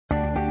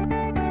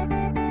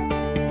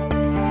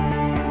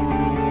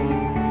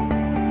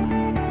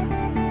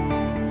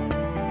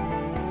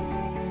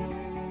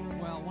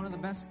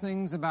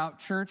things about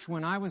church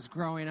when I was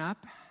growing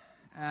up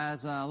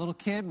as a little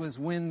kid was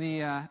when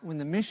the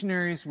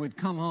missionaries would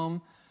come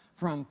home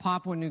from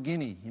Papua New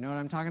Guinea. You know what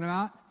I'm talking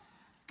about?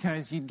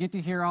 Because you'd get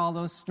to hear all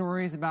those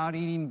stories about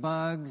eating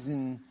bugs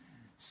and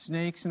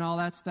snakes and all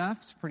that stuff.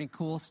 It's pretty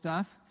cool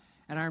stuff.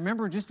 And I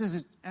remember just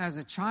as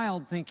a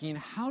child thinking,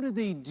 how did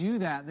they do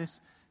that?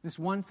 This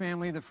one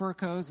family, the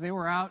Furcos, they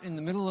were out in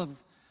the middle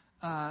of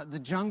the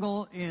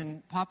jungle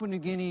in Papua New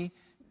Guinea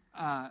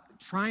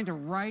trying to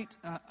write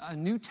a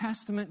New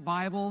Testament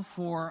Bible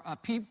for a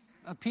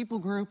people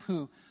group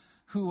who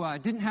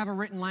didn't have a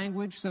written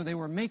language, so they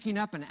were making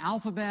up an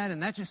alphabet,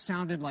 and that just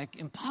sounded like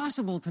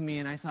impossible to me.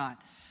 And I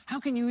thought, how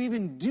can you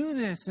even do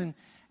this? And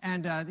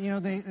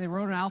they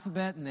wrote an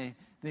alphabet, and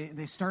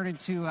they started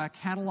to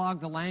catalog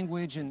the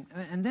language, and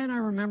then I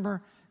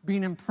remember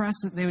being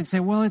impressed that they would say,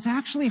 well, it's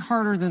actually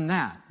harder than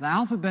that. The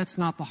alphabet's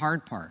not the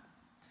hard part.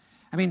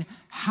 I mean,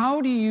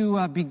 how do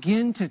you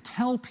begin to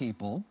tell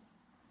people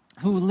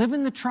who live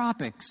in the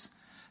tropics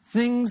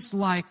things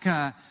like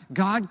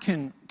God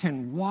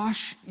can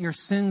wash your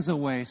sins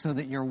away so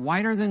that you're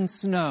whiter than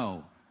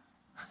snow?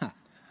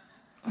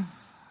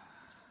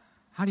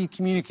 How do you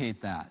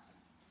communicate that?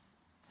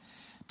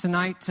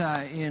 Tonight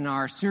in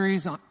our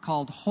series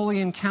called Holy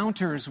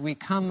Encounters, we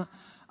come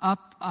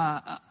up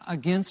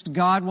against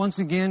God once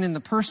again in the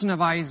person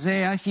of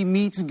Isaiah. He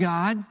meets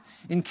God,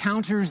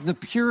 encounters the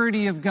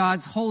purity of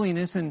God's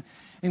holiness, and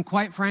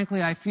quite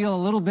frankly, I feel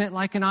a little bit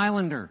like an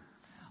islander.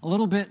 A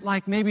little bit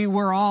like maybe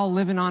we're all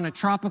living on a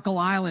tropical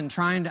island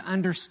trying to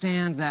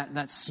understand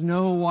that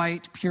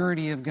snow-white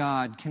purity of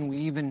God. Can we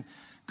even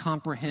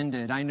comprehend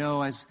it? I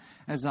know as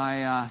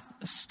I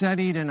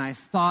studied and I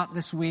thought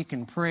this week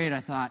and prayed, I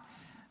thought,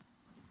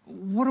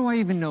 what do I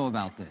even know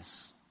about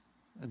this?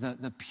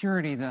 The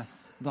purity,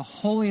 the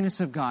holiness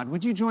of God.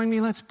 Would you join me?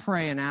 Let's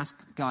pray and ask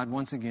God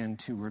once again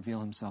to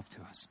reveal himself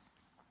to us.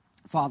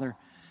 Father,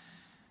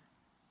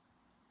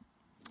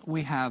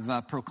 we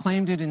have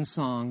proclaimed it in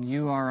song,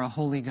 you are a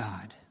holy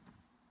God.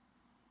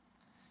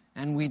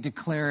 And we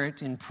declare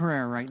it in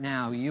prayer right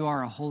now, you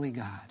are a holy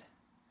God.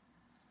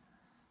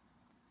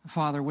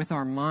 Father, with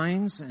our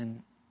minds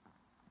and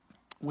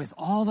with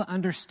all the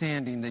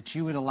understanding that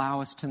you would allow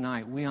us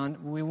tonight,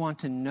 we want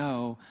to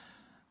know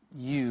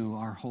you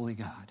are holy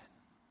God.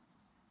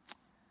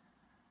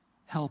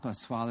 Help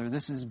us, Father.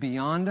 This is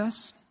beyond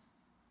us.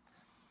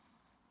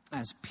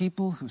 As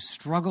people who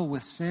struggle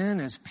with sin,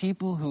 as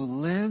people who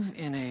live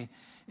in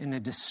a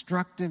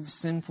destructive,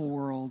 sinful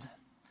world,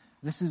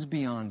 this is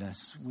beyond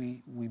us.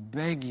 We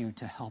beg you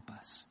to help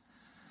us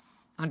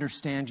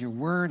understand your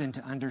word and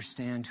to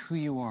understand who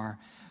you are.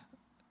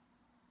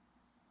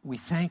 We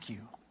thank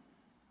you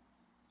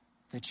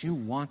that you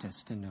want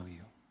us to know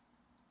you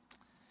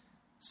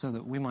so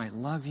that we might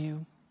love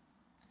you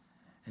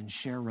and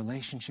share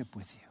relationship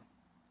with you.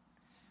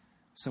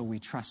 So we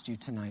trust you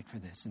tonight for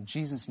this. In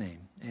Jesus'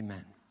 name,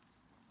 amen.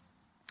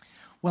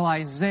 Well,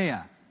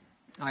 Isaiah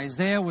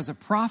was a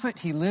prophet.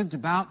 He lived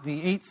about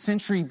the 8th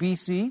century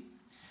BC,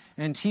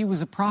 and he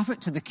was a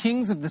prophet to the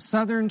kings of the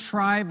southern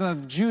tribe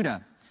of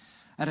Judah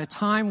at a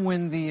time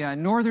when the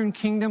northern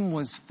kingdom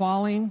was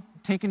falling,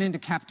 taken into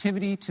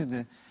captivity to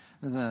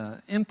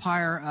the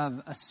empire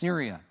of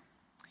Assyria.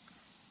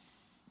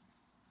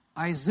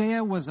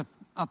 Isaiah was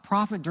a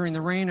prophet during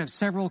the reign of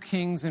several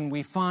kings, and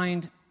we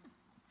find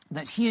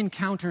that he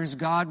encounters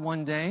God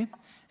one day,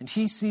 and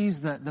he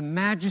sees the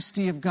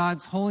majesty of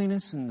God's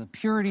holiness and the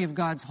purity of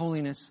God's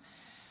holiness.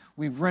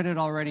 We've read it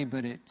already,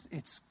 but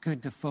it's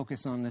good to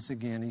focus on this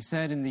again. He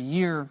said, in the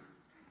year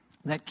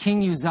that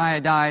King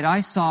Uzziah died, I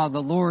saw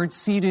the Lord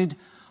seated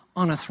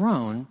on a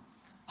throne,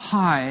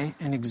 high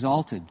and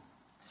exalted.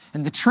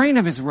 And the train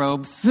of his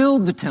robe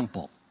filled the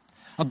temple.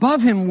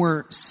 Above him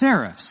were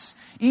seraphs.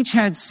 Each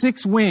had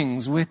 6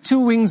 wings. With 2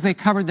 wings they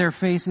covered their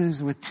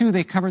faces, with 2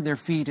 they covered their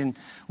feet, and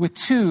with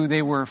 2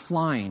 they were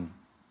flying.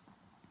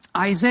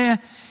 Isaiah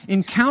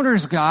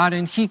encounters God,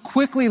 and he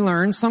quickly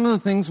learns some of the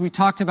things we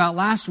talked about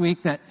last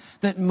week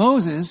that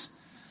Moses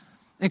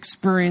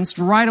experienced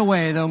right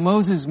away. Though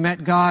Moses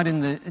met God in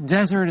the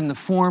desert in the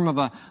form of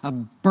a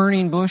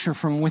burning bush, or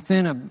from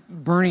within a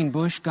burning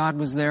bush, God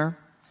was there.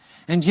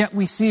 And yet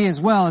we see as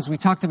well, as we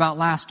talked about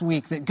last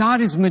week, that God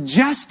is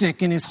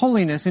majestic in his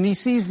holiness, and he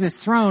sees this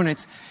throne.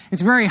 It's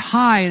very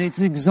high, and it's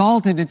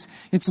exalted,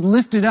 it's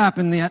lifted up,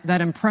 and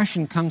that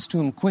impression comes to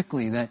him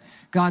quickly, that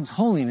God's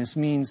holiness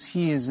means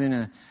he is in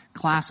a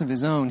class of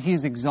his own. He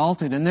is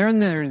exalted, and then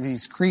there are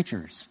these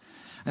creatures.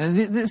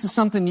 This is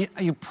something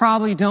you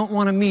probably don't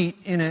want to meet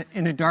in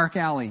a dark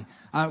alley.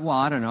 Well,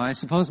 I don't know. I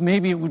suppose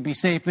maybe it would be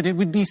safe, but it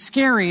would be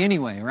scary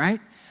anyway, right?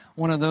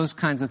 One of those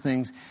kinds of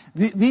things.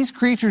 These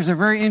creatures are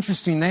very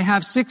interesting. They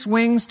have 6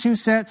 wings, 2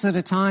 sets at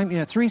a time,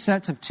 3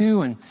 sets of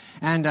 2,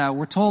 and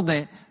we're told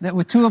that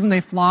with 2 of them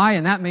they fly,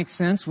 and that makes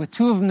sense. With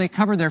 2 of them they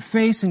cover their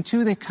face, and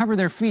 2 they cover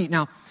their feet.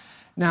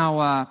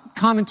 Now,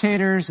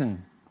 commentators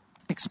and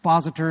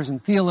expositors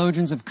and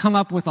theologians have come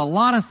up with a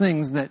lot of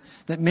things that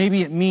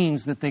maybe it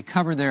means that they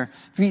cover their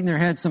feet and their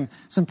heads.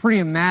 Some pretty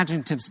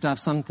imaginative stuff,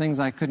 some things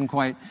I couldn't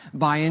quite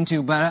buy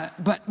into.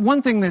 But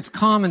one thing that's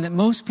common that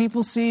most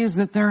people see is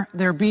that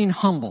they're being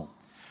humble.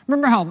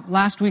 Remember how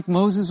last week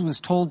Moses was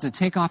told to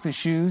take off his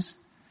shoes?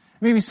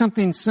 Maybe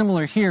something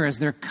similar here as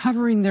they're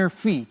covering their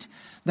feet,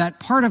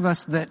 that part of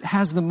us that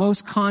has the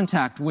most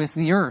contact with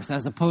the earth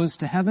as opposed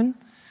to heaven.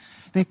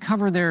 They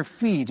cover their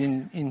feet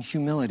in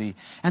humility.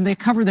 And they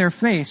cover their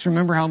face.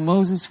 Remember how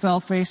Moses fell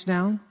face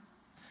down?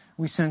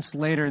 We sense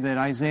later that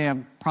Isaiah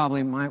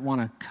probably might want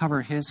to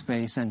cover his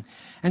face. And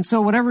so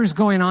whatever's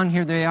going on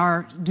here, they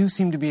do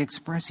seem to be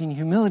expressing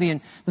humility.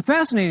 And the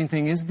fascinating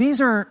thing is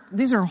these are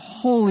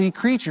holy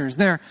creatures.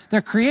 They're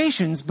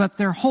creations, but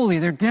they're holy.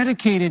 They're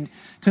dedicated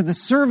to the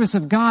service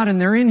of God,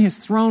 and they're in his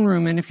throne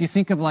room. And if you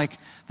think of like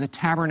the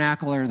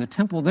tabernacle or the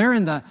temple, they're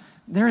in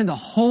the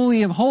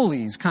holy of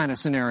holies kind of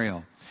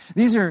scenario.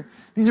 These are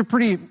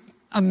pretty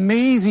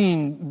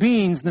amazing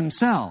beings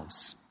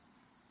themselves.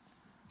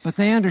 But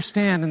they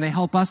understand, and they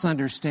help us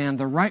understand,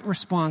 the right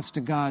response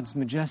to God's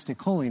majestic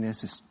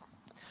holiness is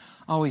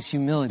always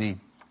humility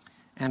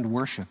and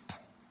worship.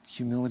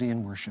 Humility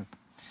and worship.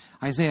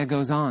 Isaiah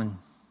goes on.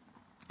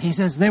 He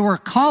says, they were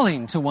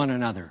calling to one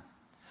another,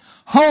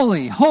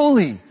 "Holy,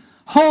 holy,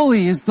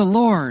 holy is the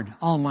Lord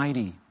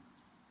Almighty."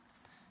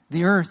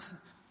 The earth,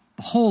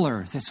 the whole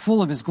earth, is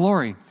full of his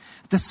glory.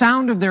 At the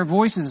sound of their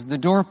voices, the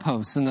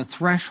doorposts and the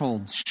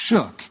thresholds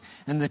shook,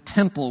 and the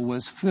temple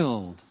was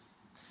filled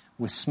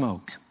with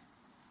smoke.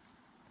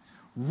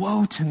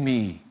 "Woe to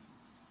me,"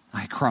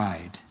 I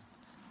cried.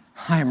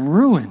 "I am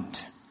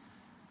ruined,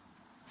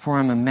 for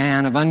I'm a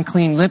man of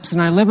unclean lips, and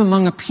I live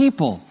among a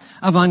people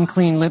of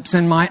unclean lips,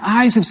 and my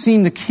eyes have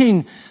seen the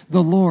King,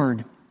 the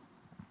Lord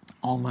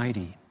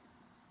Almighty."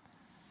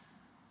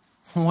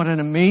 What an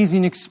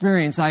amazing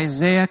experience.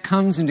 Isaiah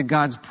comes into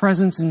God's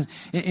presence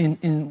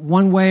in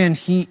one way, and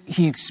he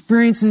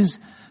experiences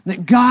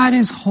that God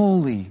is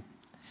holy.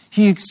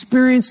 He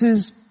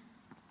experiences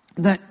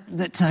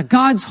that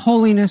God's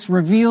holiness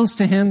reveals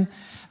to him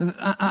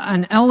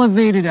an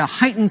elevated, a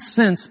heightened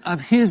sense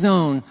of his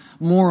own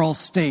moral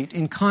state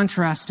in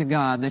contrast to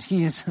God, that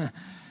he is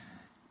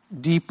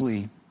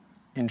deeply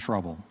in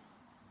trouble.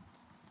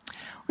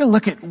 We're going to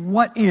look at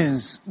what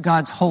is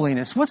God's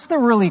holiness. What's the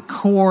really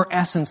core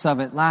essence of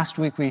it? Last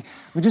week we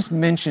just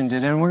mentioned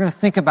it, and we're going to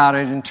think about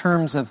it in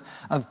terms of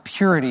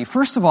purity.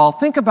 First of all,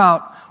 think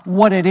about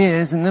what it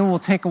is, and then we'll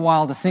take a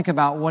while to think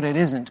about what it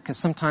isn't, because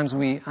sometimes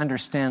we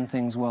understand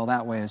things well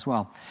that way as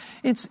well.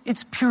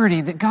 It's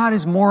purity, that God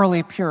is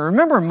morally pure.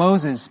 Remember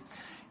Moses,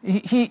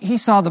 he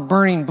saw the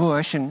burning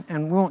bush, and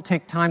we won't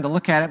take time to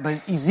look at it,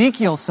 but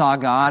Ezekiel saw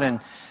God, and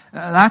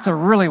that's a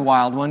really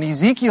wild one.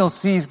 Ezekiel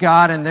sees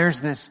God, and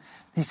there's this,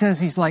 he says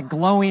he's like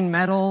glowing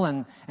metal,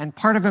 and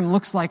part of him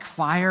looks like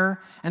fire,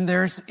 and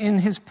there's in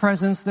his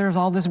presence, there's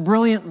all this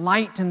brilliant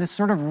light and this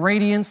sort of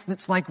radiance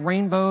that's like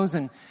rainbows,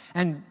 and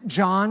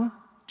John,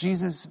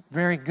 Jesus'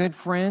 very good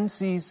friend,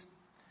 sees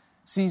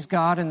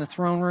God in the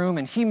throne room,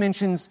 and he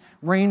mentions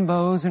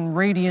rainbows and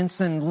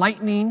radiance and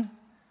lightning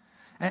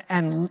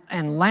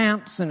and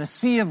lamps and a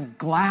sea of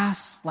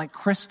glass like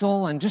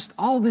crystal and just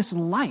all this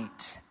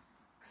light.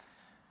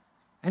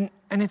 And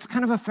it's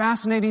kind of a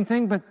fascinating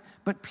thing, but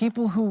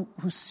people who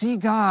see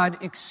God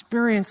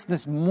experience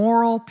this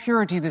moral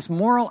purity, this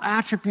moral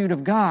attribute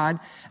of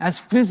God as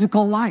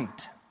physical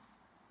light.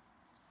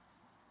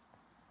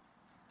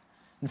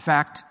 In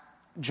fact,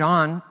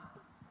 John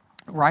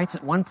writes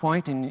at one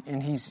point,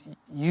 and he's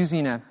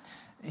using a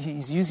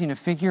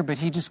figure, but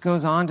he just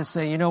goes on to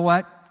say, you know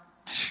what?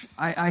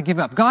 I give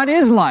up. God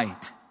is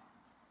light.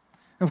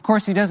 Of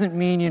course, he doesn't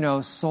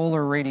mean,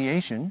 solar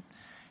radiation.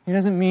 He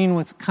doesn't mean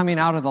what's coming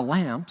out of the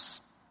lamps.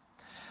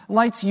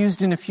 Light's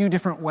used in a few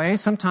different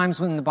ways.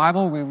 Sometimes in the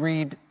Bible we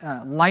read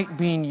light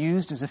being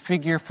used as a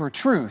figure for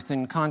truth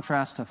in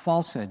contrast to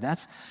falsehood.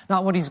 That's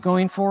not what he's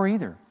going for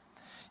either.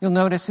 You'll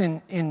notice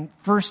in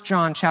 1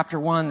 John chapter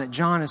 1 that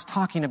John is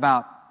talking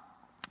about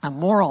a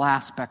moral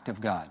aspect of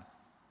God.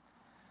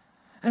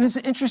 And it's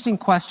an interesting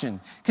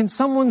question. Can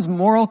someone's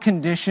moral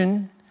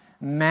condition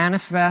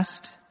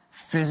manifest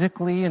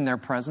physically in their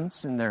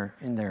presence, in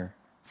their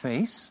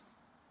face?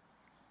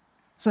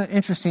 It's an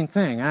interesting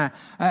thing.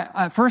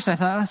 At first I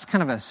thought, that's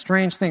kind of a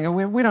strange thing.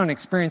 We don't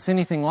experience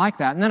anything like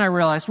that. And then I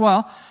realized,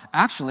 well,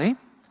 actually,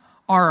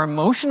 our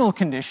emotional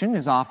condition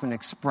is often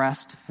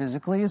expressed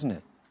physically, isn't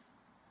it?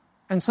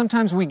 And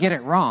sometimes we get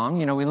it wrong.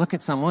 We look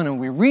at someone and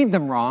we read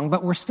them wrong,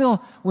 but we're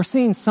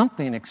seeing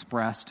something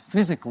expressed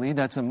physically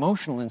that's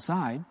emotional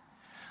inside.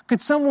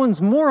 Could someone's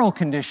moral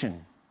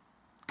condition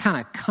kind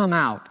of come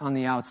out on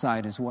the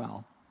outside as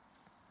well?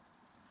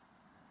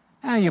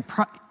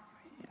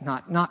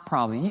 Not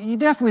probably. You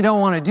definitely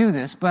don't want to do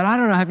this, but I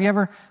don't know, have you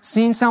ever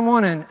seen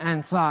someone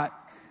and thought,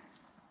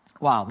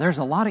 wow, there's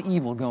a lot of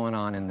evil going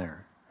on in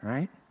there,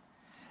 right?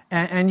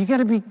 And you got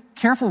to be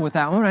careful with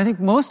that one. I think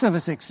most of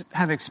us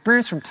have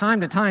experienced from time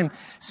to time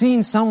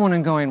seeing someone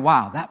and going,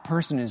 wow, that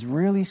person is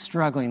really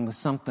struggling with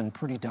something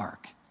pretty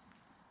dark.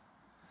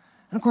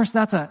 And of course,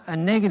 that's a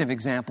negative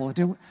example.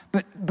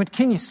 But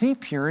can you see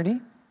purity?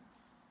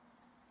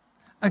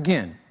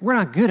 Again, we're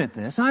not good at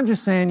this. I'm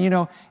just saying,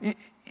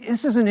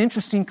 this is an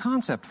interesting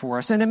concept for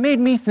us. And it made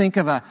me think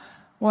of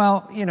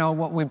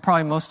what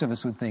probably most of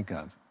us would think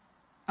of.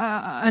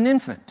 An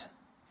infant.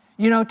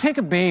 Take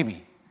a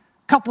baby,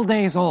 couple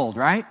days old,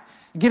 right?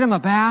 Get him a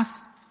bath,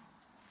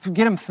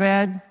 get him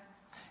fed,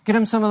 get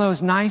him some of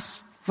those nice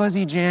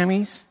fuzzy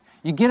jammies.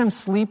 You get them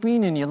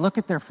sleeping and you look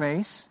at their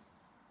face,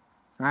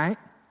 right?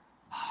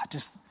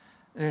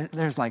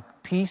 There's like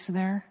peace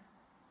there.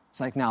 It's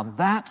like, now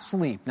that's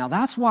sleep. Now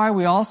that's why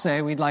we all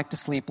say we'd like to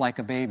sleep like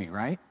a baby,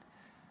 right?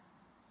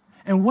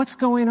 And what's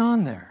going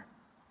on there?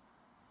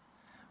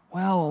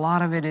 Well, a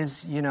lot of it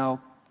is,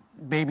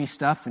 baby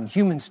stuff and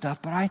human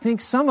stuff, but I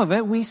think some of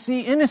it we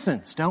see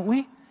innocence, don't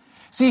we?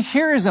 See,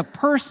 here is a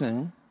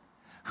person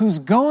who's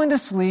going to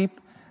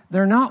sleep.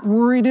 They're not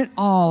worried at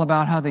all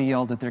about how they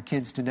yelled at their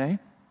kids today,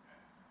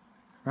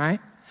 right?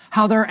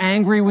 How they're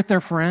angry with their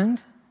friend,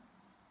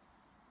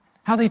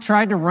 how they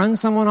tried to run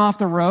someone off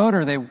the road,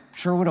 or they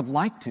sure would have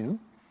liked to.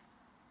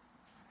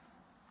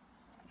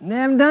 They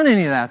haven't done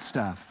any of that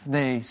stuff.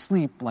 They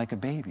sleep like a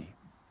baby.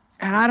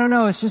 And I don't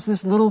know, it's just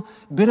this little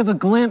bit of a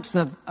glimpse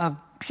of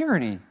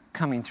purity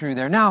coming through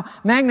there. Now,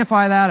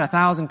 magnify that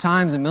 1,000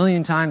 times,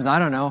 1,000,000 times, I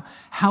don't know,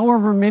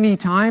 however many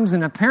times,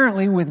 and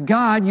apparently with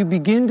God, you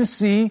begin to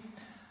see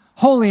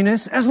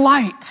holiness as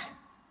light.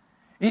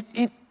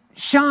 It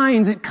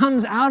shines, it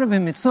comes out of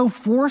him, it's so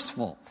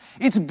forceful.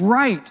 It's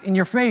bright in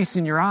your face,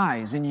 in your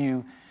eyes, and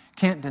you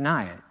can't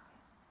deny it.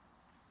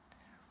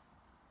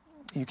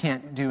 You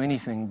can't do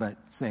anything but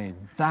say,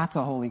 that's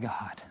a holy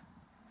God.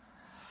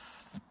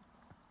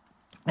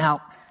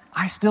 Now,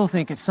 I still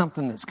think it's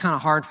something that's kind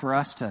of hard for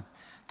us to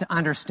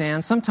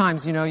understand.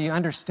 Sometimes, you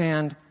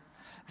understand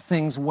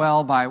things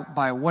well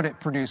by what it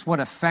produced, what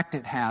effect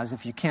it has,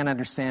 if you can't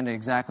understand it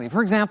exactly.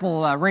 For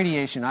example,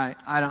 radiation.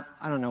 I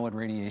don't know what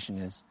radiation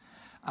is.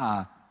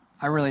 I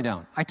really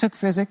don't. I took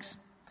physics.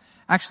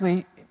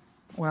 Actually,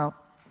 well,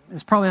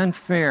 it's probably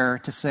unfair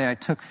to say I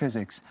took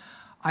physics.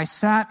 I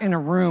sat in a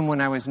room when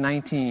I was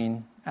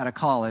 19 at a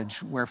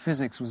college where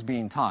physics was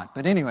being taught.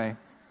 But anyway,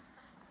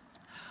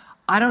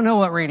 I don't know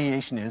what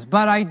radiation is,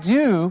 but I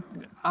do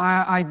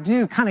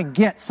kind of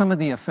get some of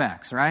the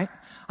effects, right?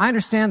 I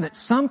understand that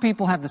some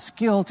people have the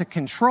skill to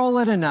control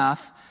it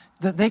enough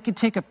that they could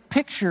take a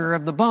picture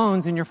of the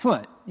bones in your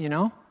foot,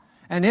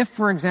 And if,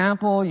 for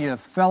example, you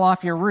fell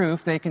off your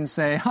roof, they can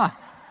say,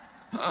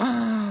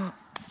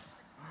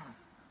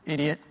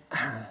 idiot.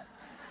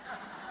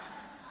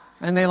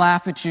 And they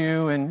laugh at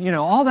you, and,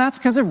 all that's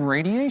because of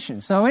radiation.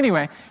 So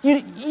anyway,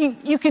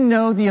 you can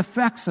know the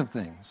effects of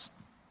things.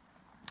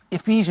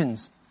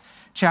 Ephesians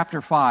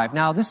chapter 5.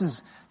 Now, this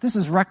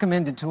is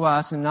recommended to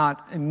us and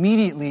not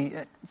immediately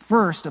at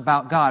first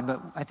about God,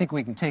 but I think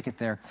we can take it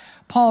there.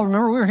 Paul,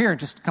 remember, we were here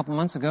just a couple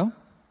months ago,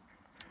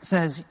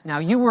 says, now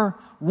you were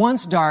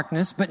once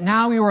darkness, but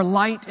now you are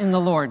light in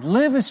the Lord.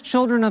 Live as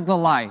children of the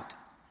light.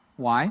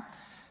 Why?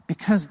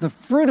 Because the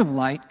fruit of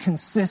light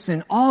consists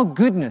in all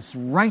goodness,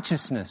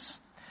 righteousness,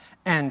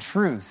 and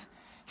truth.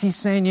 He's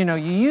saying, you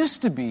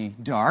used to be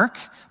dark,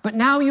 but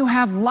now you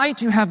have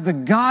light. You have the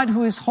God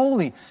who is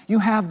holy. You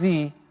have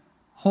the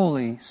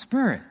Holy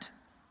Spirit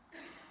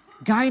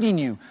guiding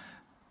you,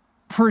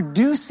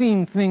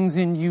 producing things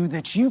in you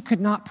that you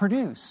could not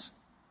produce.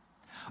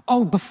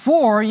 Oh,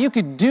 before you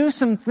could do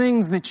some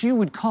things that you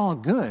would call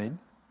good,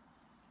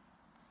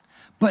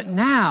 but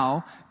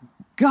now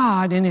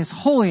God in his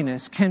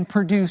holiness can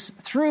produce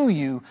through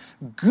you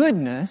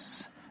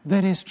goodness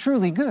that is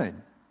truly good.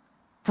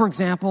 For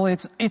example,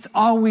 it's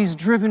always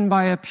driven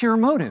by a pure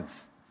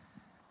motive,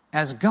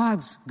 as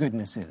God's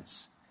goodness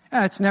is.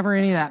 It's never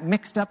any of that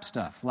mixed up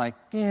stuff, like,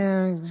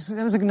 it was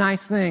a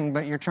nice thing,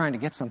 but you're trying to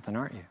get something,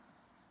 aren't you?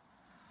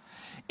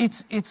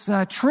 It's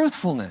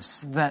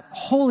truthfulness that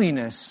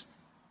holiness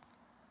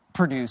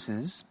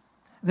produces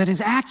that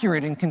is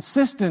accurate and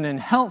consistent and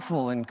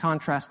helpful in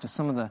contrast to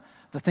some of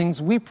the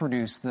things we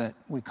produce that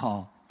we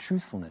call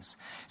truthfulness.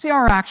 See,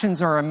 our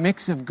actions are a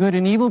mix of good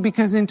and evil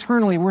because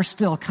internally we're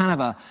still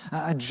kind of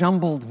a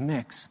jumbled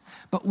mix.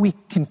 But we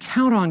can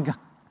count on God.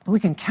 We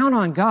can count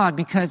on God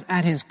because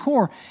at his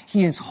core,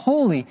 he is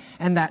holy,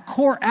 and that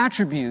core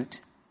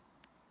attribute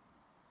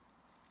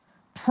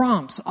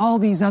prompts all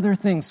these other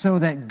things so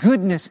that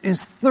goodness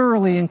is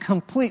thoroughly and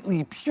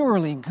completely,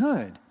 purely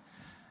good.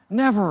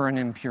 Never an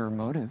impure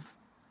motive.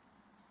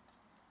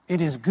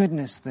 It is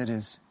goodness that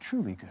is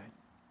truly good.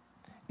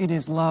 It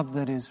is love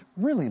that is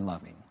really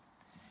loving.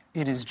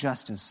 It is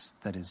justice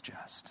that is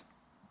just.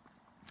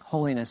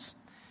 Holiness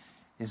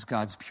is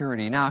God's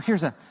purity. Now,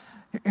 here's a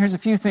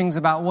few things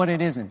about what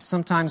it isn't.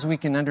 Sometimes we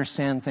can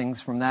understand things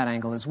from that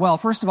angle as well.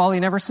 First of all, he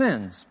never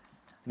sins.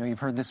 I know you've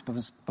heard this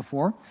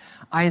before.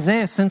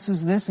 Isaiah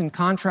senses this in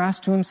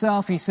contrast to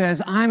himself. He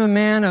says, I'm a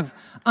man of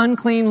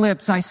unclean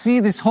lips. I see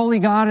this holy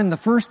God, and the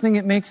first thing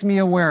it makes me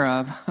aware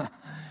of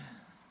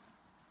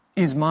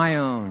is my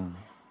own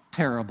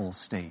terrible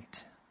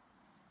state.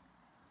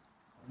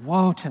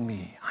 Woe to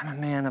me, I'm a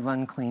man of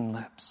unclean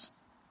lips.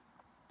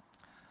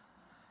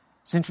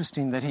 It's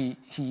interesting that he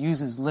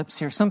uses lips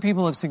here. Some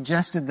people have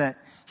suggested that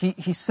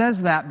he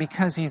says that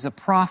because he's a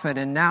prophet,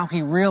 and now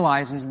he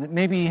realizes that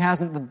maybe he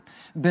hasn't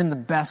been the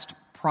best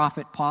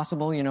prophet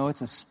possible. You know,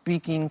 it's a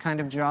speaking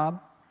kind of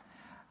job.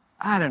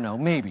 I don't know,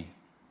 maybe.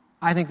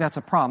 I think that's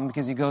a problem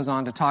because he goes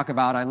on to talk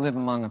about, I live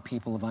among a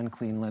people of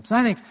unclean lips.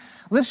 I think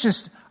lips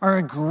just are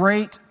a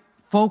great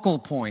focal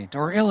point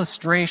or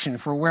illustration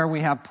for where we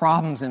have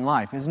problems in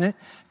life, isn't it?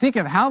 Think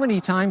of how many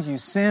times you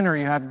sin or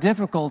you have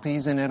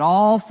difficulties and it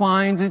all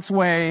finds its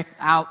way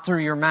out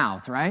through your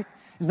mouth, right?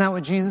 Isn't that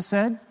what Jesus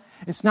said?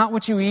 It's not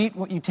what you eat,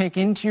 what you take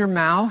into your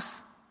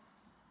mouth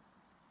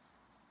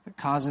that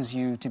causes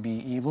you to be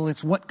evil.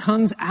 It's what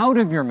comes out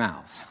of your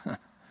mouth,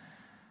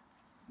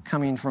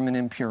 coming from an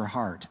impure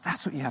heart.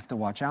 That's what you have to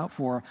watch out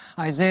for.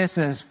 Isaiah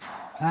says,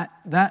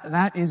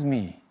 that is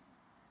me.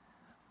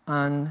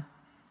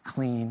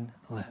 Unclean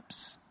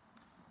lips.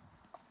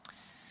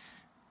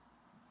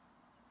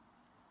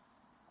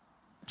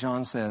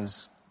 John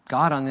says,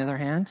 God, on the other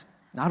hand,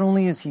 not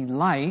only is he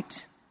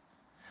light,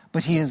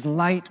 but he is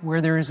light where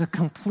there is a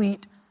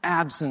complete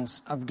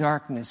absence of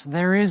darkness.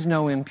 There is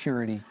no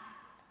impurity.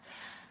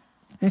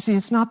 You see,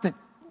 it's not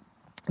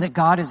that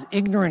God is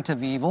ignorant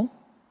of evil.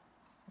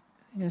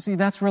 You see,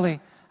 that's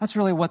really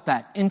what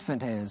that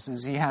infant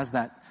is he has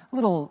that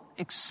little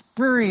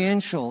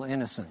experiential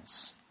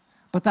innocence.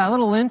 But that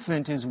little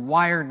infant is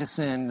wired to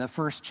sin. The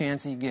first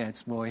chance he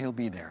gets, boy, he'll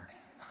be there.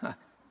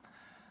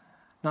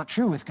 Not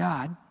true with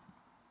God.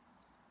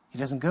 He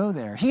doesn't go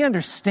there. He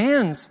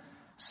understands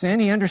sin.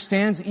 He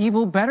understands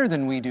evil better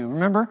than we do.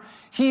 Remember,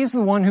 he's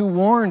the one who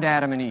warned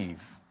Adam and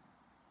Eve.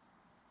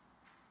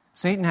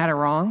 Satan had it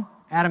wrong.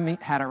 Adam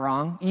had it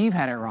wrong. Eve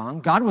had it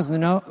wrong. God was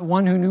the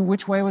one who knew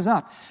which way was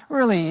up.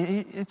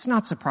 Really, it's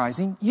not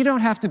surprising. You don't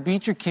have to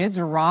beat your kids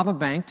or rob a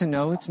bank to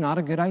know it's not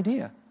a good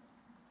idea.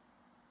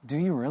 Do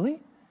you really?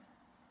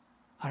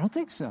 I don't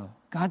think so.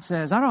 God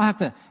says, I don't have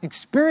to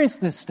experience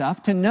this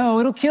stuff to know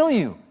it'll kill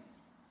you.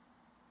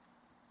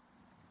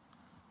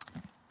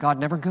 God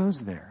never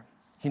goes there.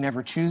 He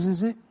never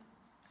chooses it.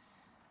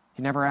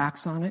 He never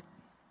acts on it.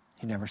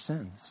 He never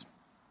sins.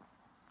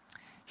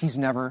 He's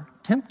never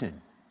tempted.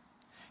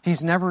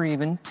 He's never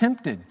even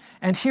tempted.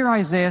 And here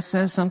Isaiah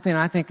says something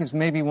I think is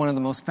maybe one of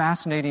the most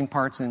fascinating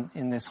parts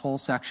in this whole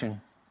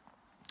section.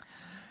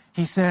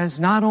 He says,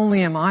 not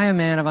only am I a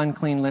man of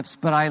unclean lips,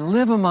 but I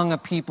live among a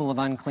people of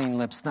unclean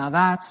lips. Now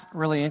that's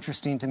really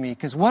interesting to me,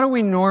 because what do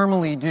we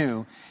normally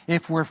do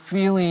if we're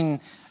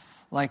feeling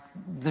like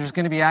there's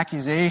going to be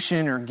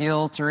accusation or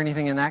guilt or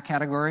anything in that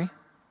category?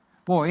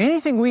 Boy,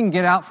 anything we can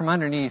get out from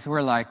underneath,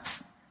 we're like,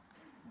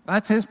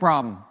 that's his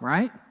problem,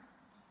 right?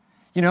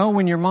 You know,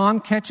 when your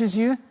mom catches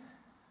you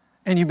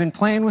and you've been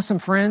playing with some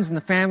friends in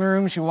the family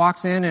room, she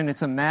walks in and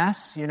it's a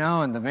mess, you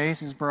know, and the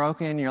vase is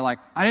broken. You're like,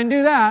 I didn't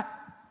do that,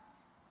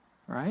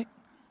 right?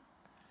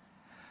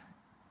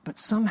 But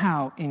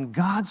somehow in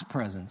God's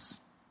presence,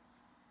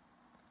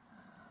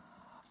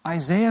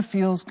 Isaiah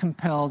feels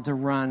compelled to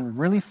run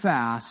really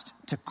fast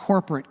to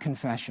corporate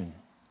confession.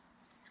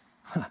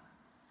 He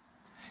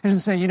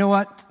doesn't say, you know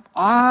what,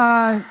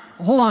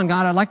 hold on,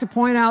 God, I'd like to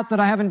point out that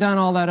I haven't done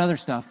all that other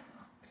stuff.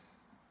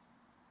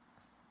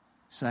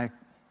 It's like,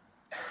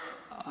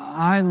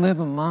 I live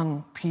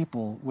among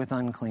people with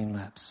unclean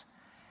lips.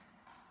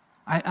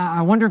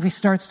 I wonder if he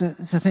starts to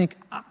think,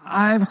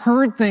 I've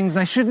heard things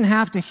I shouldn't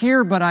have to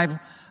hear, but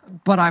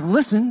I've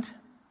listened.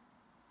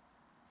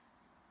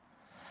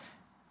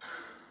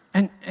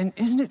 And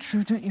isn't it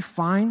true, don't you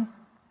find?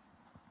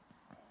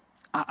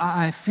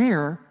 I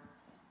fear,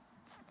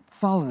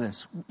 follow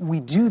this, we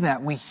do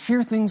that. We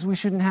hear things we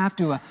shouldn't have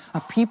to,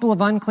 a people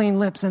of unclean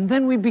lips, and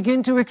then we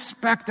begin to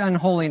expect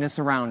unholiness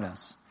around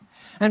us.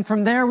 And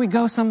from there we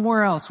go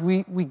somewhere else.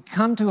 We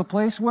come to a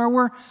place where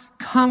we're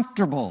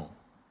comfortable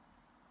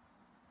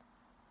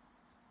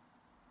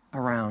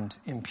around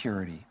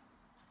impurity.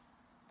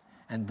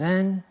 And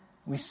then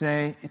we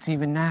say it's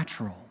even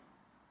natural.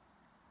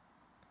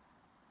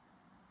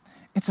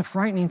 It's a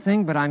frightening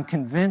thing, but I'm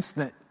convinced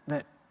that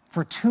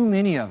for too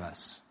many of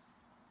us,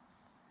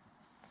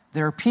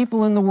 there are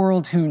people in the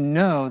world who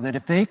know that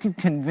if they could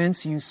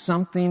convince you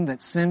something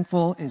that's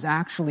sinful is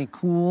actually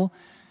cool,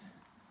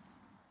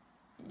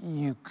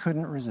 you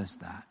couldn't resist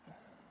that.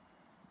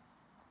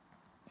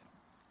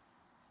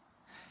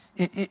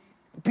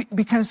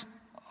 Because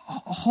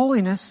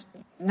holiness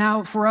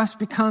now for us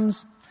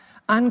becomes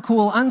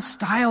uncool,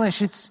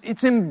 unstylish.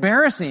 It's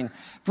embarrassing.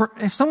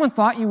 If someone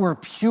thought you were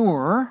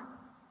pure,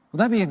 would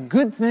that be a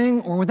good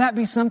thing, or would that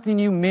be something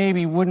you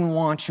maybe wouldn't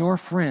want your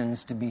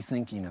friends to be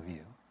thinking of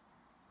you?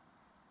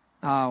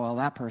 Oh, well,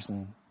 that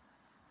person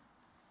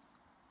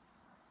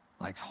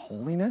likes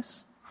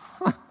holiness?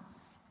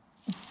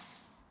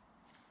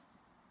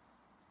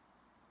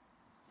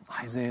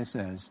 Isaiah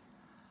says,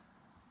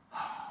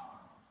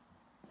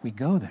 we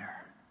go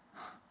there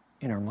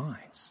in our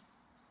minds.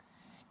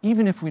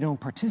 Even if we don't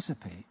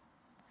participate,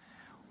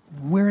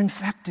 we're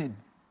infected.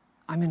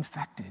 I'm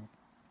infected.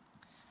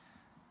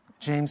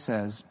 James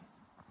says,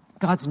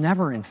 God's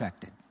never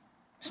infected.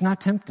 He's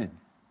not tempted.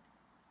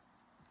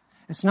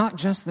 It's not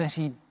just that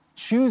he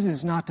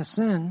chooses not to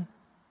sin,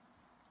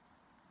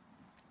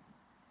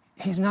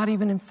 he's not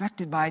even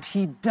infected by it.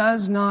 He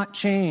does not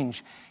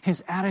change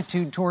his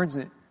attitude towards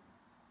it.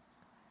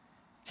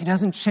 He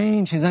doesn't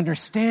change his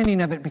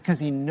understanding of it because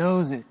he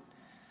knows it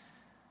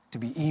to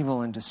be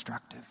evil and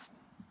destructive.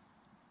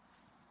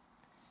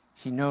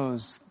 He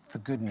knows the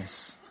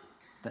goodness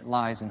that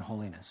lies in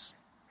holiness.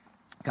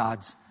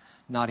 God's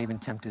not even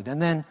tempted.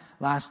 And then,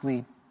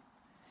 lastly,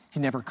 he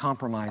never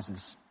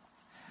compromises.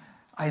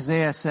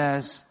 Isaiah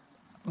says,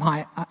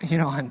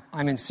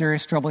 I'm in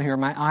serious trouble here.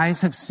 My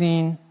eyes have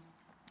seen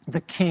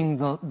the King,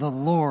 the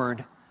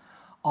Lord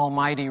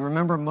Almighty.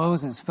 Remember,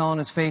 Moses fell on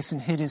his face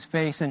and hid his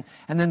face, and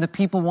then the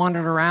people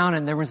wandered around,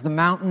 and there was the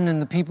mountain,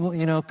 and the people,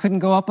 couldn't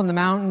go up on the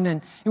mountain,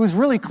 and it was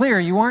really clear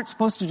you aren't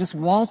supposed to just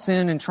waltz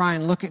in and try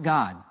and look at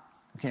God.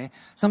 Okay?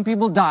 Some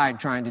people died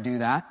trying to do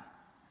that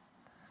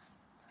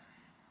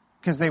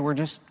because they were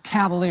just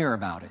cavalier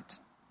about it.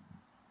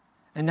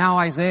 And now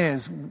Isaiah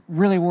is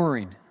really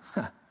worried.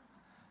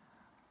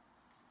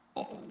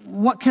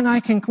 What can I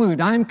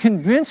conclude? I'm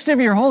convinced of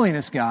your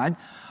holiness, God.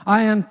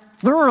 I am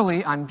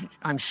thoroughly,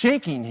 I'm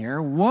shaking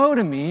here. Woe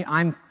to me.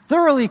 I'm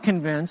thoroughly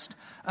convinced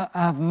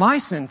of my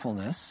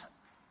sinfulness.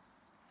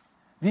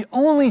 The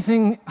only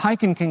thing I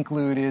can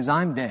conclude is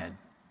I'm dead.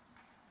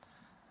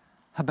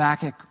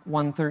 Habakkuk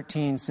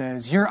 1:13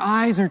 says, your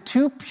eyes are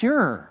too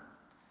pure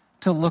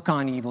to look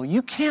on evil.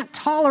 You can't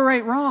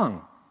tolerate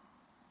wrong.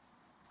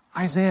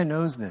 Isaiah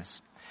knows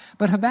this.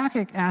 But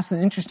Habakkuk asks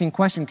an interesting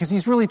question because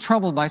he's really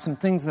troubled by some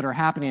things that are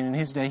happening in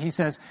his day. He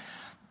says,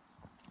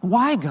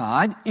 why,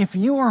 God, if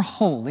you are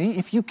holy,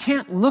 if you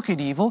can't look at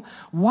evil,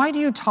 why do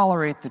you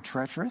tolerate the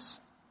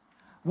treacherous?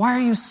 Why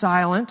are you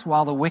silent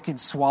while the wicked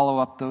swallow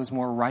up those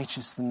more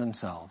righteous than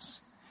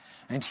themselves?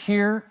 And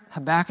here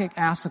Habakkuk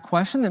asks a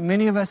question that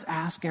many of us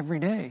ask every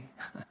day,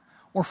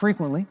 or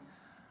frequently,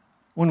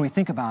 when we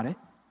think about it.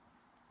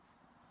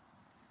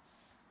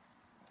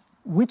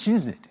 Which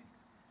is it?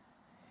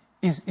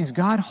 Is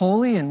God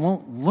holy and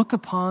won't look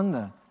upon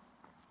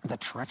the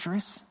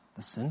treacherous,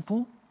 the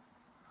sinful?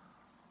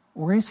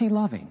 Or is he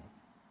loving?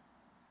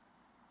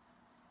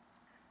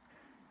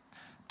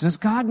 Does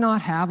God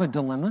not have a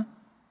dilemma?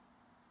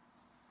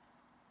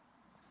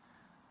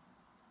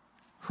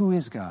 Who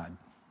is God?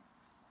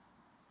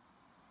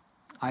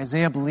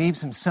 Isaiah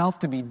believes himself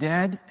to be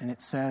dead, and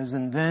it says,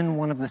 and then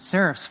one of the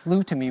seraphs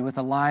flew to me with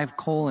a live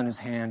coal in his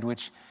hand,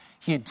 which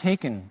he had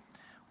taken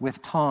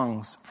with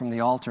tongs from the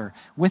altar.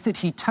 With it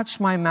he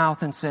touched my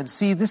mouth and said,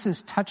 see, this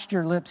has touched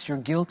your lips, your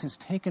guilt is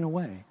taken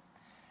away,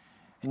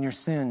 and your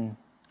sin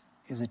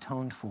is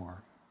atoned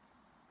for.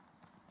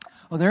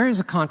 Well, there is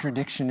a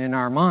contradiction in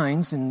our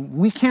minds, and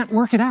we can't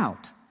work it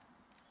out.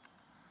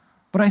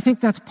 But I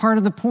think that's part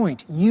of the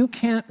point. You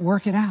can't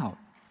work it out.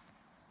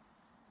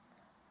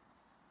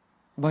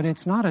 But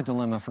it's not a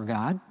dilemma for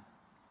God.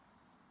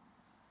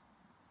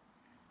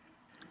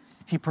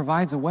 He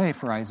provides a way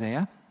for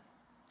Isaiah.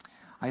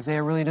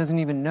 Isaiah really doesn't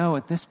even know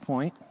at this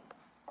point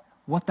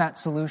what that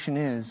solution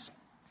is.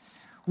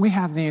 We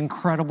have the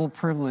incredible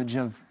privilege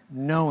of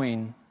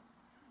knowing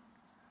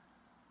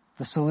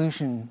the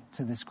solution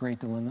to this great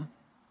dilemma.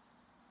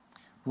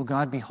 Will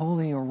God be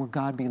holy or will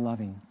God be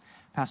loving?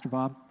 Pastor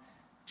Bob,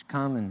 would you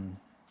come and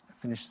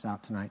finish us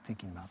out tonight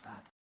thinking about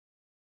that?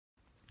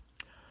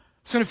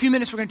 So in a few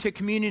minutes we're going to take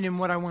communion, and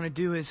what I want to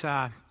do is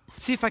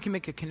see if I can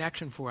make a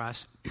connection for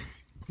us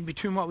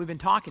between what we've been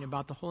talking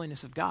about, the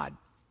holiness of God,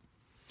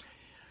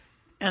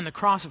 and the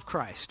cross of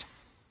Christ,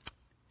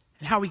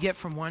 and how we get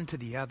from one to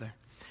the other.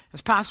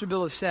 As Pastor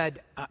Bill has said,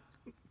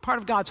 part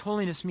of God's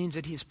holiness means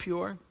that he is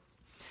pure,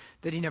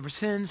 that he never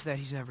sins, that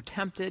he's never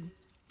tempted,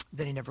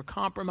 that he never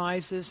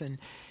compromises, and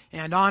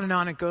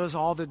on it goes,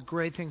 all the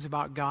great things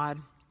about God.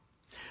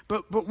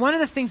 But one of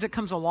the things that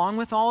comes along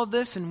with all of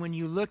this, and when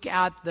you look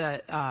at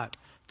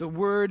the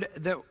word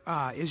that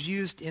is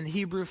used in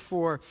Hebrew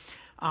for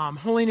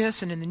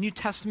holiness, and in the New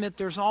Testament,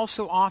 there's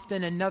also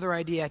often another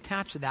idea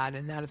attached to that,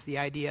 and that is the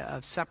idea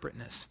of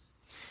separateness.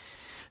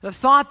 The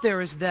thought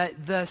there is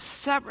that the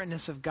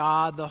separateness of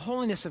God, the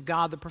holiness of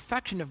God, the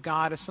perfection of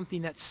God is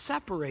something that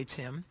separates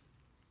him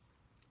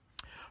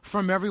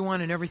from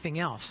everyone and everything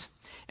else.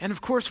 And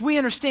of course, we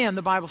understand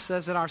the Bible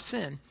says that our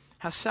sin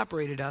has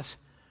separated us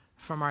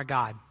from our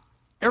God.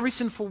 Every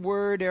sinful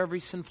word,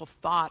 every sinful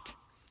thought,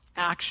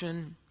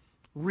 action,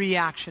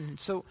 reaction.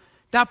 So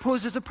that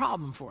poses a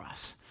problem for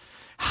us.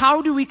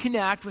 How do we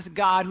connect with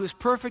God who is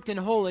perfect and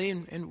holy,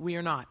 and we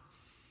are not?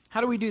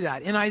 How do we do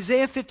that? In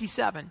Isaiah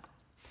 57,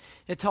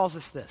 it tells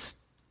us this.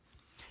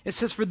 It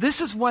says, for this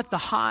is what the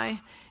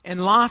high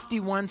and lofty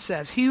one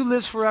says. He who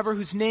lives forever,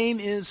 whose name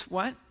is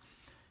what?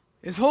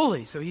 Is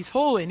holy. So he's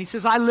holy. And he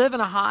says, I live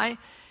in a high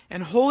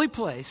and holy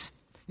place.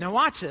 Now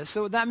watch this.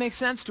 So that makes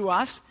sense to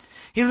us.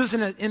 He lives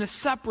in a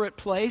separate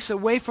place,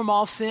 away from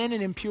all sin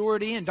and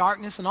impurity and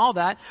darkness and all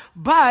that.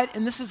 But,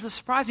 and this is the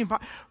surprising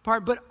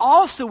part, but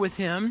also with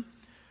him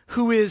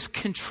who is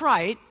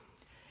contrite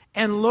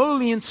and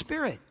lowly in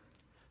spirit.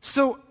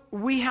 So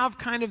we have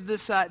kind of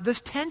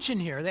this tension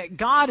here, that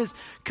God is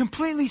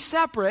completely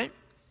separate,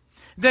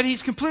 that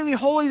he's completely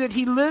holy, that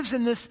he lives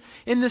in this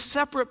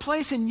separate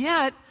place, and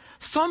yet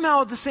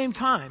somehow at the same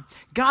time,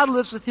 God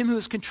lives with him who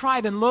is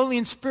contrite and lowly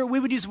in spirit. We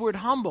would use the word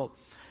humble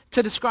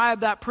to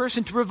describe that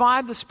person, to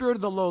revive the spirit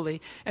of the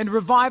lowly and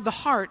revive the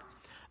heart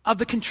of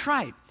the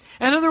contrite.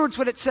 In other words,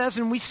 what it says,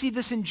 and we see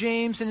this in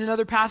James and in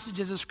other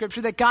passages of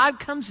Scripture, that God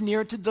comes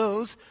near to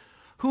those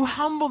who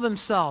humble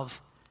themselves.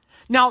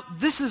 Now,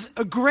 this is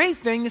a great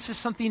thing. This is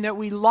something that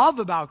we love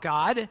about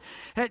God.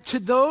 To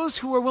those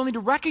who are willing to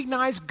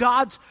recognize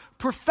God's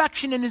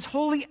perfection and his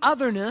holy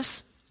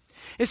otherness,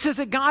 it says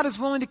that God is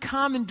willing to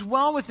come and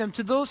dwell with them.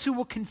 To those who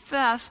will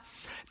confess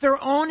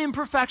their own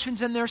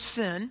imperfections and their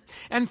sin,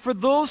 and for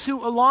those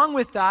who, along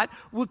with that,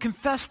 will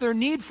confess their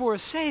need for a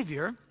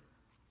Savior,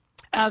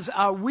 as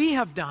we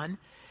have done,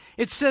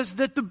 it says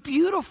that the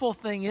beautiful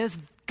thing is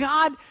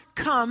God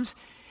comes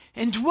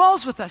and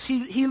dwells with us.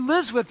 He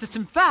lives with us.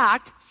 In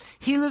fact,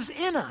 he lives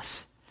in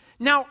us.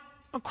 Now,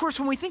 of course,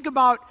 when we think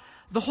about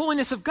the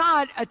holiness of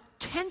God, a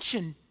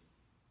tension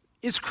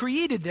is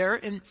created there,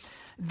 and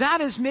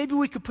that is, maybe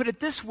we could put it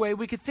this way.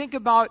 We could think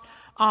about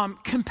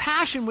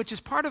compassion, which is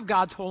part of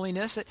God's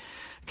holiness.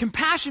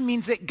 Compassion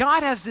means that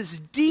God has this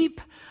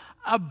deep,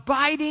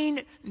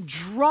 abiding,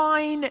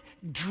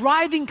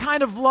 driving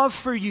kind of love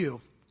for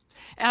you.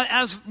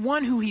 As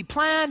one who he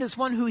planned, as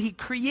one who he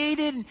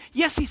created. And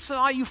yes, he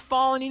saw you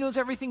fall and he knows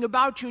everything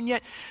about you, and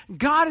yet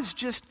God is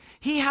just,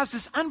 he has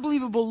this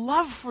unbelievable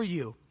love for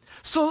you.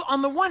 So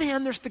on the one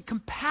hand, there's the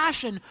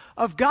compassion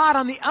of God.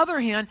 On the other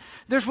hand,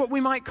 there's what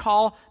we might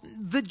call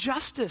the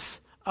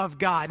justice of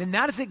God, and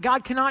that is that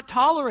God cannot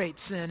tolerate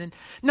sin. And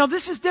now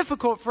this is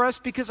difficult for us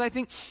because I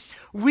think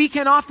we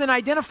can often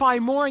identify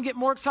more and get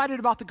more excited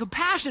about the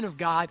compassion of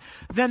God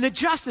than the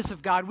justice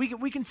of God.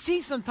 We can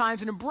see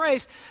sometimes and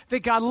embrace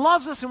that God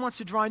loves us and wants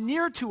to draw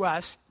near to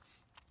us.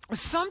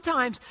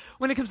 Sometimes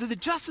when it comes to the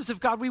justice of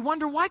God, we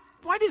wonder, why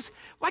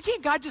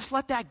can't God just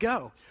let that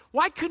go?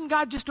 Why couldn't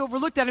God just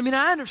overlook that? I mean,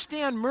 I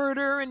understand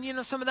murder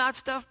and, some of that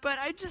stuff, but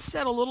I just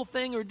said a little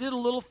thing or did a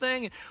little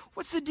thing. And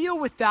what's the deal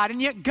with that?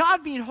 And yet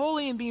God, being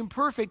holy and being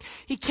perfect,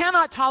 he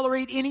cannot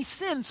tolerate any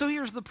sin. So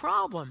here's the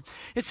problem.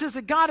 It says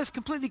that God is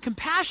completely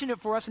compassionate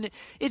for us, and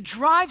it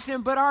drives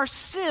him, but our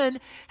sin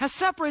has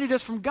separated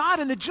us from God,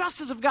 and the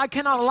justice of God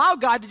cannot allow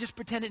God to just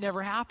pretend it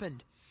never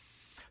happened.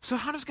 So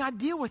how does God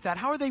deal with that?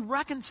 How are they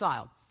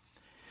reconciled?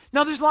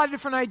 Now, there's a lot of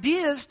different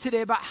ideas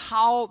today about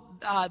how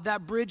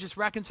that bridge is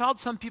reconciled.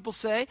 Some people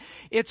say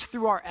it's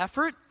through our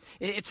effort.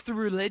 It's through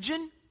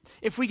religion.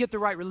 If we get the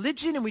right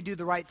religion and we do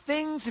the right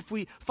things, if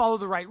we follow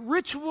the right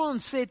ritual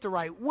and say it the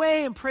right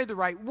way and pray the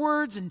right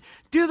words and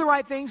do the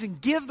right things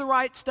and give the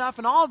right stuff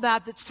and all of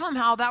that, that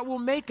somehow that will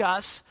make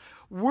us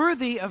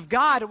worthy of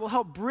God. It will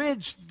help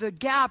bridge the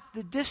gap,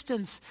 the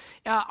distance.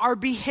 Our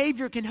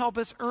behavior can help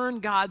us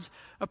earn God's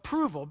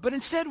approval. But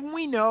instead,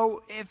 we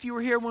know, if you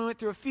were here when we went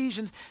through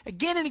Ephesians,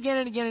 again and again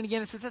and again and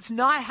again, it says that's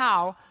not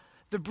how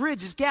the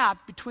bridge is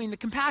gapped between the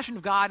compassion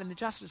of God and the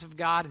justice of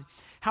God and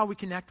how we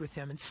connect with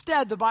him.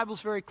 Instead, the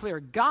Bible's very clear.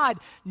 God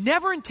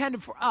never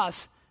intended for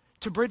us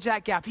to bridge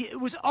that gap. It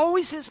was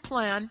always his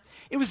plan.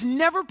 It was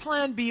never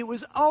plan B. It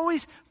was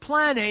always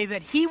plan A,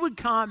 that he would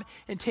come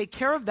and take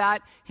care of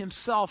that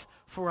himself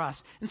for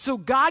us. And so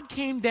God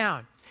came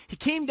down. He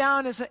came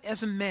down as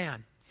a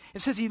man.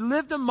 It says he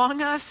lived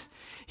among us.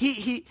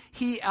 He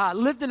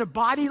lived in a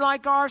body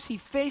like ours. He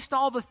faced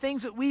all the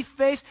things that we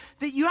face.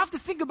 That you have to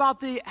think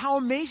about how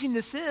amazing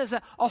this is.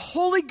 A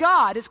holy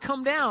God has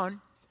come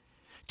down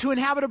to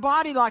inhabit a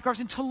body like ours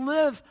and to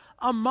live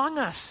among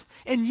us.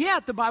 And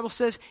yet, the Bible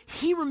says,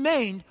 he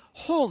remained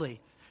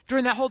holy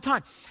during that whole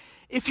time.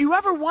 If you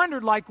ever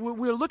wondered, like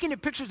we're looking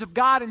at pictures of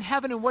God in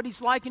heaven and what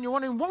he's like, and you're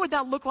wondering, what would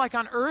that look like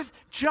on earth?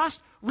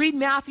 Just read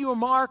Matthew or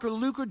Mark or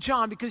Luke or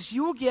John, because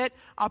you will get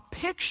a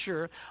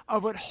picture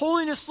of what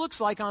holiness looks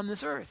like on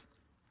this earth.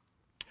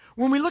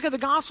 When we look at the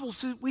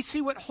Gospels, we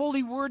see what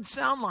holy words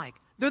sound like.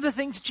 They're the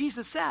things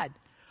Jesus said.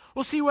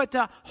 We'll see what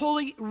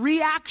holy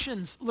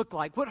reactions look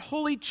like, what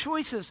holy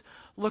choices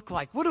look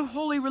like, what do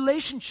holy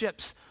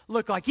relationships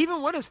look like,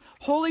 even what does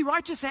holy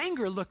righteous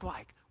anger look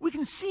like. We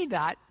can see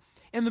that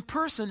in the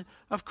person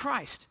of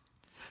Christ.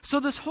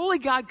 So this holy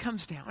God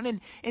comes down and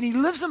he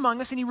lives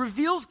among us and he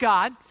reveals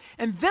God.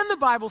 And then the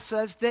Bible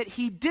says that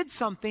he did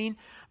something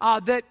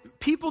that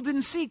people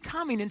didn't see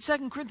coming. In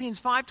 2 Corinthians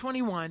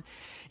 5:21,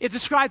 it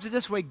describes it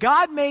this way.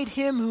 God made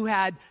him who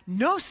had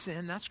no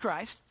sin, that's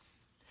Christ,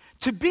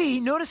 to be,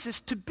 notice this,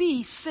 to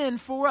be sin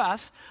for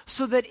us,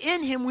 so that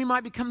in him we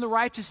might become the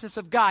righteousness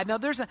of God. Now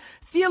there's a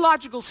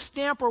theological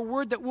stamp or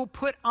word that we'll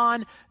put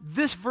on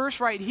this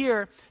verse right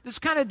here. This is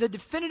kind of the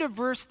definitive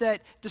verse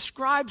that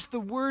describes the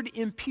word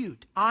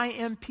impute,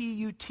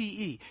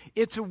 I-M-P-U-T-E.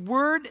 It's a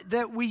word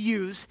that we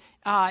use.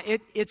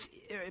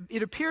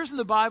 It appears in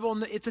the Bible,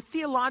 and it's a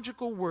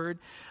theological word.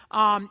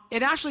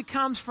 It actually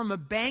comes from a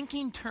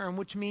banking term,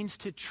 which means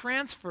to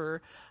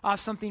transfer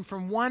something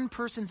from one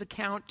person's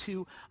account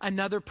to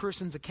another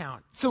person's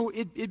account. So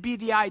it'd be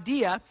the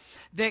idea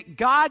that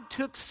God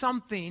took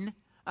something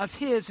of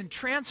his and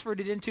transferred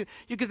it into,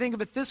 you could think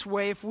of it this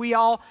way, if we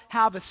all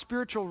have a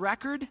spiritual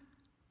record,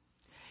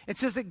 It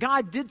says that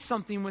God did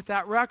something with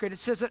that record. It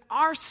says that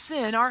our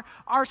sin,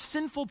 our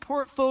sinful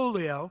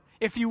portfolio,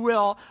 if you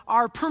will,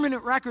 our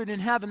permanent record in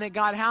heaven that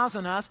God has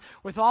on us,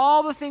 with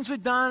all the things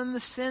we've done and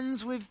the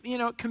sins we've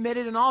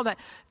committed and all that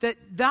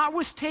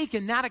was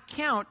taken, that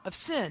account of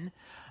sin,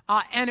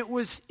 and it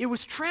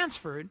was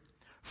transferred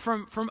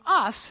from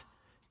us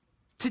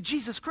to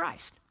Jesus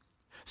Christ.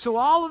 So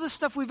all of the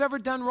stuff we've ever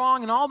done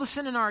wrong and all the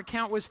sin in our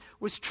account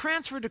was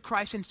transferred to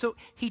Christ. And so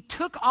he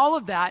took all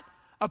of that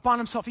upon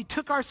himself. He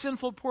took our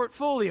sinful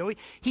portfolio.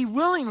 He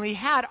willingly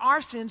had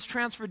our sins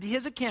transferred to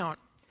his account.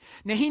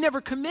 Now, he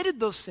never committed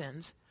those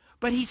sins,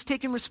 but he's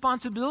taken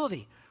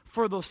responsibility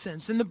for those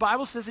sins. And the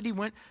Bible says that he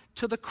went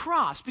to the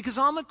cross, because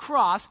on the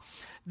cross,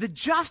 the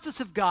justice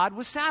of God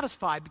was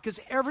satisfied,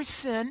 because every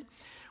sin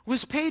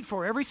was paid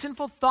for. Every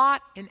sinful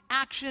thought and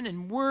action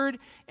and word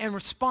and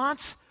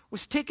response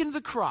was taken to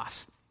the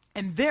cross,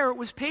 and there it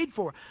was paid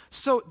for.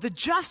 So the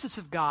justice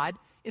of God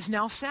is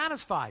now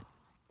satisfied.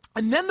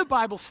 And then the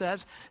Bible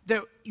says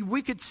that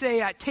we could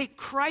say, take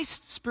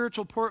Christ's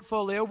spiritual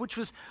portfolio, which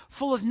was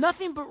full of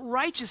nothing but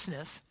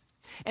righteousness,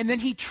 and then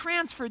he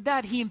transferred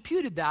that, he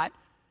imputed that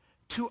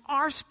to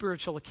our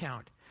spiritual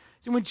account.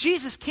 So when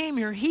Jesus came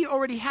here, he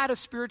already had a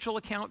spiritual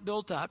account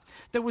built up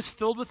that was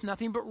filled with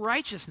nothing but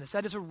righteousness.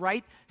 That is a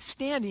right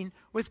standing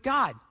with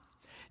God.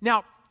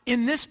 Now,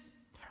 in this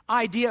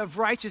idea of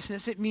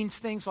righteousness, it means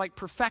things like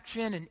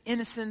perfection and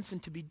innocence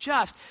and to be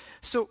just.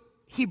 So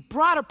he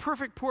brought a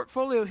perfect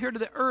portfolio here to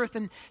the earth,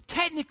 and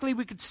technically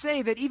we could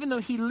say that even though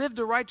he lived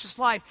a righteous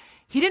life,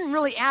 he didn't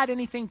really add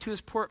anything to his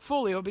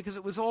portfolio because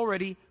it was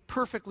already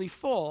perfectly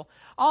full.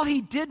 All he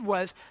did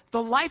was,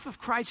 the life of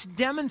Christ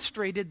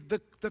demonstrated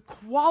the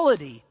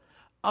quality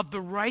of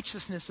the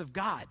righteousness of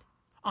God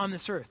on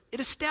this earth. It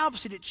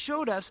established it. It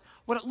showed us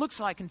what it looks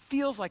like and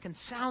feels like and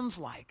sounds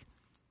like.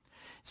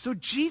 So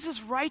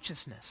Jesus'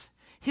 righteousness,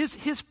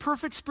 his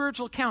perfect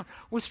spiritual account,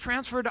 was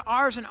transferred to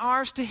ours and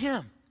ours to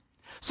him.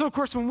 So, of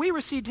course, when we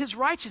received his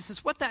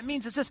righteousness, what that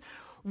means is this: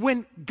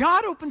 when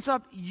God opens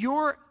up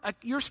your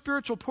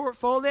spiritual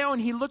portfolio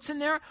and he looks in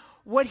there,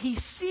 what he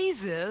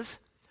sees is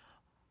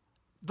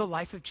the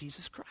life of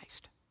Jesus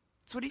Christ.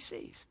 That's what he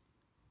sees.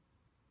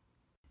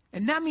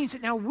 And that means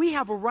that now we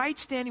have a right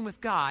standing with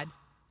God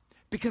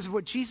because of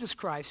what Jesus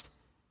Christ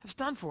has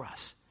done for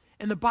us.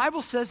 And the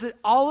Bible says that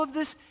all of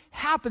this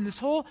happened, this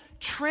whole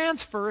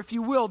transfer, if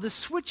you will, this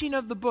switching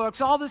of the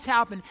books, all this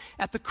happened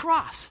at the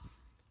cross.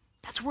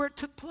 That's where it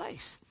took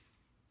place.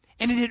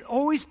 And it had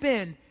always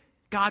been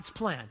God's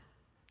plan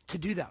to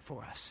do that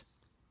for us.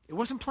 It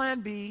wasn't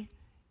plan B,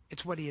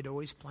 it's what he had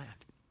always planned.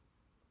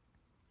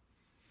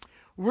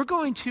 We're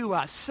going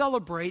to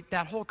celebrate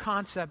that whole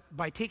concept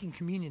by taking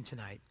communion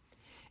tonight.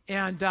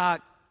 And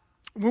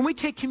when we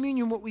take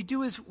communion, what we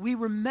do is we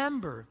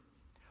remember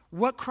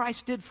what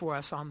Christ did for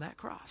us on that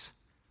cross.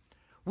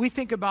 We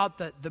think about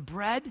the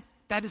bread,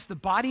 that is the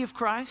body of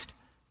Christ,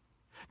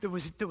 that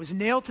was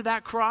nailed to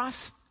that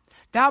cross.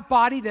 That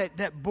body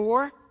that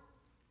bore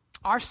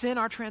our sin,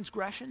 our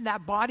transgression,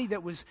 that body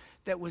that was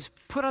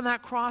put on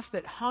that cross,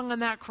 that hung on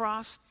that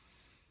cross.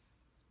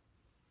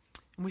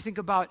 And we think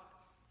about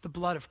the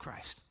blood of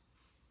Christ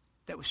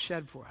that was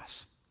shed for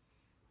us,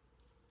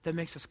 that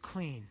makes us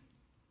clean,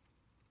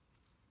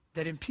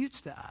 that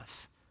imputes to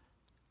us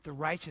the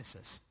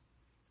righteousness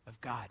of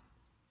God.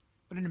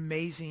 What an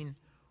amazing,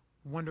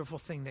 wonderful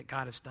thing that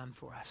God has done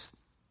for us.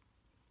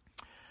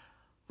 I'm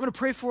going to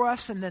pray for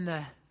us, and then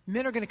the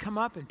men are going to come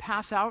up and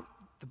pass out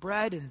the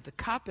bread and the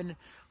cup, and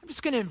I'm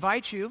just going to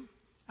invite you.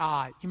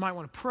 You might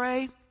want to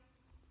pray,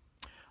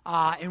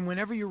 and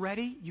whenever you're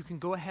ready, you can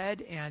go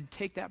ahead and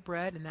take that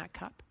bread and that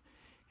cup,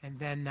 and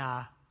then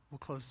we'll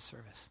close the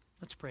service.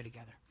 Let's pray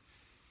together.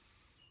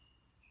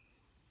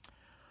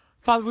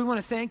 Father, we want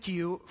to thank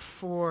you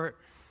for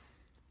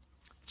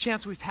the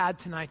chance we've had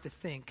tonight to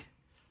think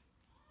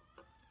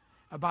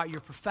about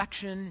your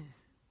perfection,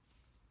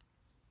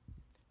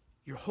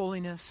 your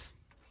holiness,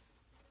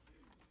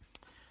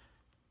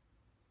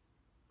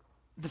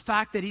 the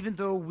fact that even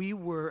though we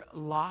were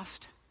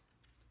lost,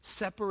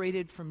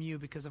 separated from you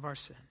because of our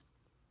sin,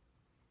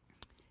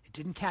 it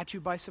didn't catch you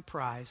by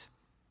surprise.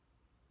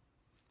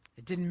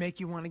 It didn't make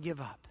you want to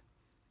give up.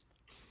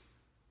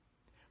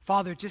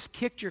 Father, it just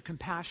kicked your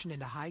compassion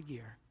into high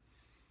gear.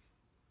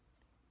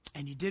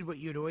 And you did what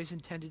you had always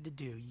intended to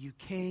do. You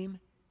came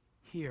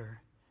here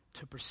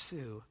to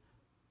pursue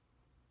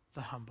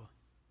the humble,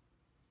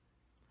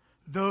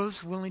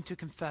 those willing to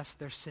confess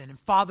their sin. And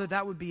Father,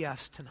 that would be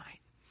us tonight.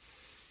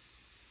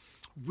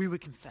 We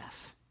would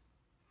confess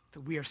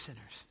that we are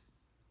sinners.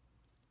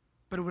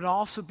 But it would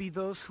also be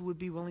those who would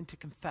be willing to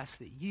confess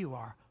that you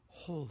are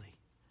holy,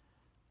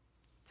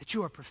 that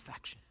you are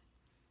perfection,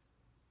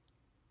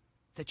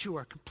 that you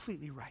are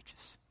completely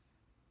righteous.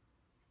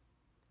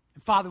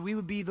 And Father, we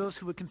would be those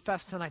who would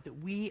confess tonight that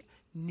we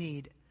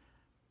need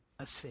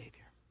a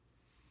Savior.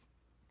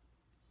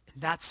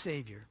 And that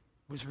Savior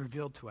was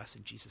revealed to us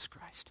in Jesus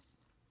Christ,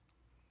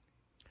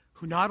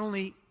 who not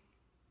only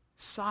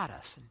sought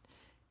us and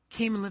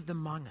came and lived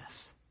among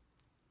us,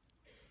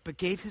 but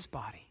gave his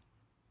body,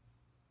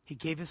 he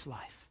gave his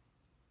life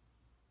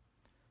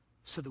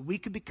so that we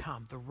could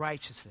become the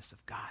righteousness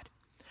of God.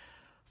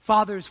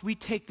 Father, as we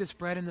take this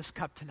bread and this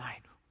cup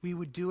tonight, we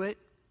would do it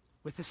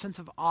with a sense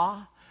of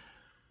awe,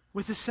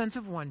 with a sense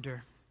of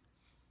wonder,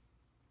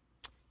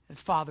 and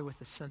Father, with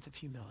a sense of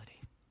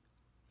humility,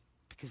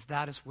 because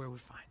that is where we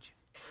find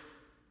you.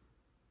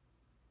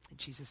 In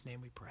Jesus' name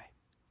we pray.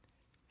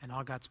 And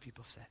all God's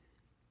people said.